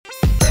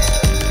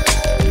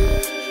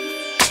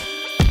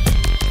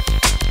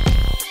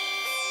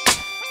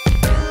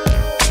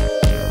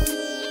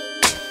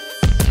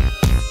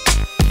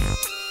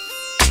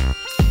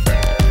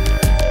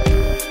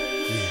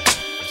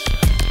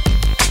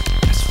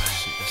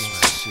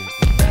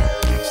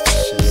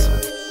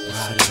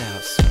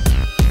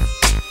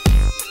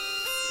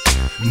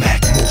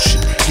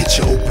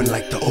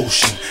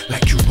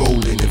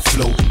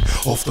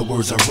off the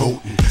words I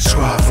wrote and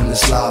scribe from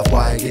this live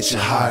wire. Get you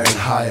higher and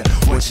higher.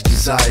 What you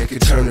desire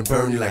could turn and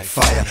burn you like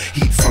fire.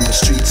 Heat from the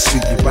streets,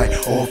 sweep you right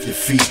off your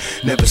feet.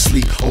 Never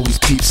sleep, always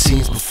peep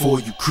scenes before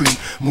you creep.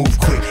 Move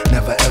quick,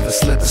 never ever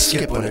slip or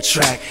skip on a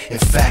track. In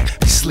fact,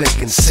 be slick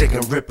and sick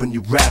and rip when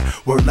you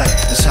rap. Word like,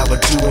 that's how I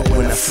do it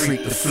when I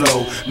freak the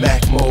flow.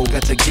 Mac mode,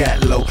 got the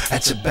gat low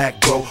at your back,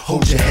 bro.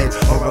 Hold your head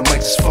or I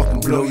might just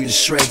fucking blow you to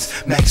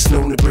shreds. Mac's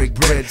known to break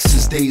bread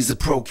since days of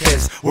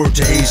pro-kids. Word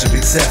to Asia,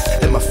 big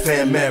Zeph, and my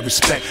fan mad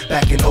respect.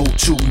 Back in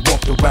 '02, we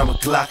walked around with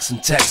Glocks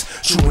and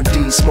texts. True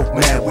indeed, smoke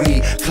mad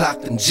weed,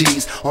 clocked them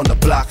G's. On the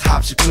block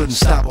hops, you couldn't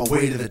stop our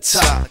way to the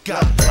top.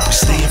 We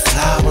staying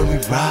fly when we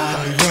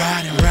ride. We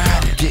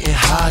riding, getting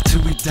high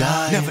till we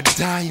die. Never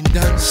dying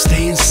done.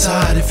 Stay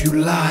inside if you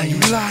lying. You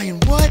lying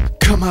what?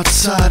 Come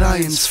outside,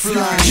 irons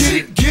flying.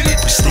 Get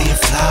it. We staying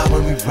fly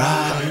when we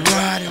ride. We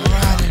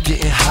riding,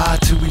 getting high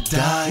till we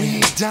die. We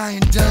ain't dying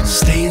done.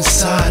 Stay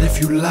inside if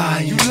you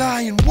lying. You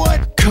lying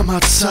what? Come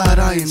outside,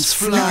 irons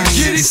flying.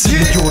 Get it.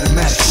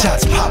 Semi-automatic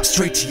shots pop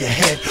straight to your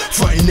head.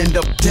 Front and end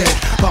up dead.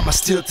 By my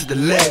steel to the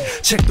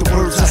lead. Check the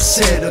words I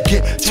said or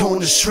get torn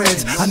to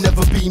shreds. I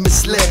never be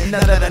misled now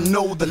that I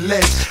know the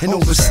ledge and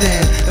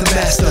understand the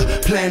master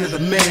plan of the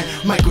man.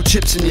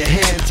 Microchips in your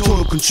hand,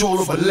 total control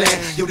over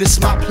land. Yo, this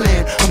my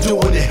plan. I'm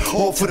doing it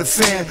all for the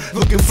fan.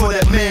 Looking for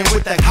that man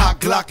with that hot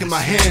Glock in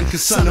my hand.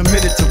 Cause son, a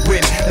minute to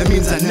win. That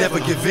means I never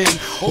give in.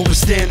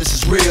 Understand this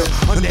is real.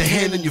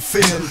 Underhand in your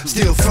feel.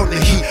 Still from the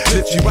heat.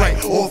 Lift you right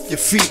off your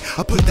feet.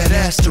 I put that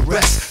ass to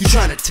rest. You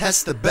trying to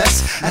test the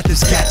best at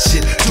this gat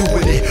shit.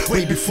 Doing it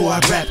way before I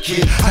rap,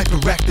 kid.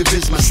 Hyperactive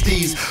is my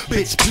steez.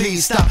 Bitch,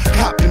 please stop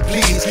copping,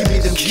 please. Give me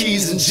them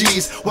keys and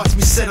G's. Watch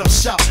me set up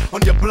shop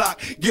on your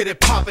block. Get it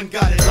poppin',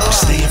 got it locked.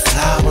 Staying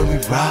fly when we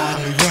ride.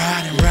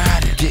 We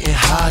riding, getting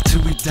high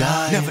till we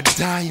die. Never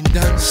dying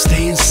done.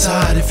 Stay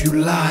inside if you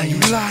lying. You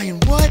lying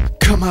what?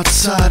 Come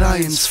outside,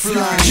 irons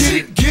flying.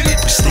 Get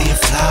it. We staying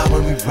fly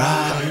when we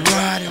ride. We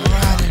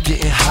riding,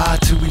 getting high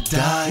till we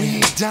die. We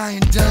ain't dying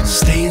done.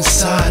 Stay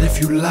inside if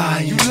you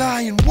lying. You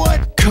lying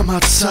what? Come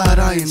outside,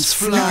 irons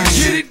flying.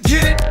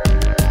 Get it.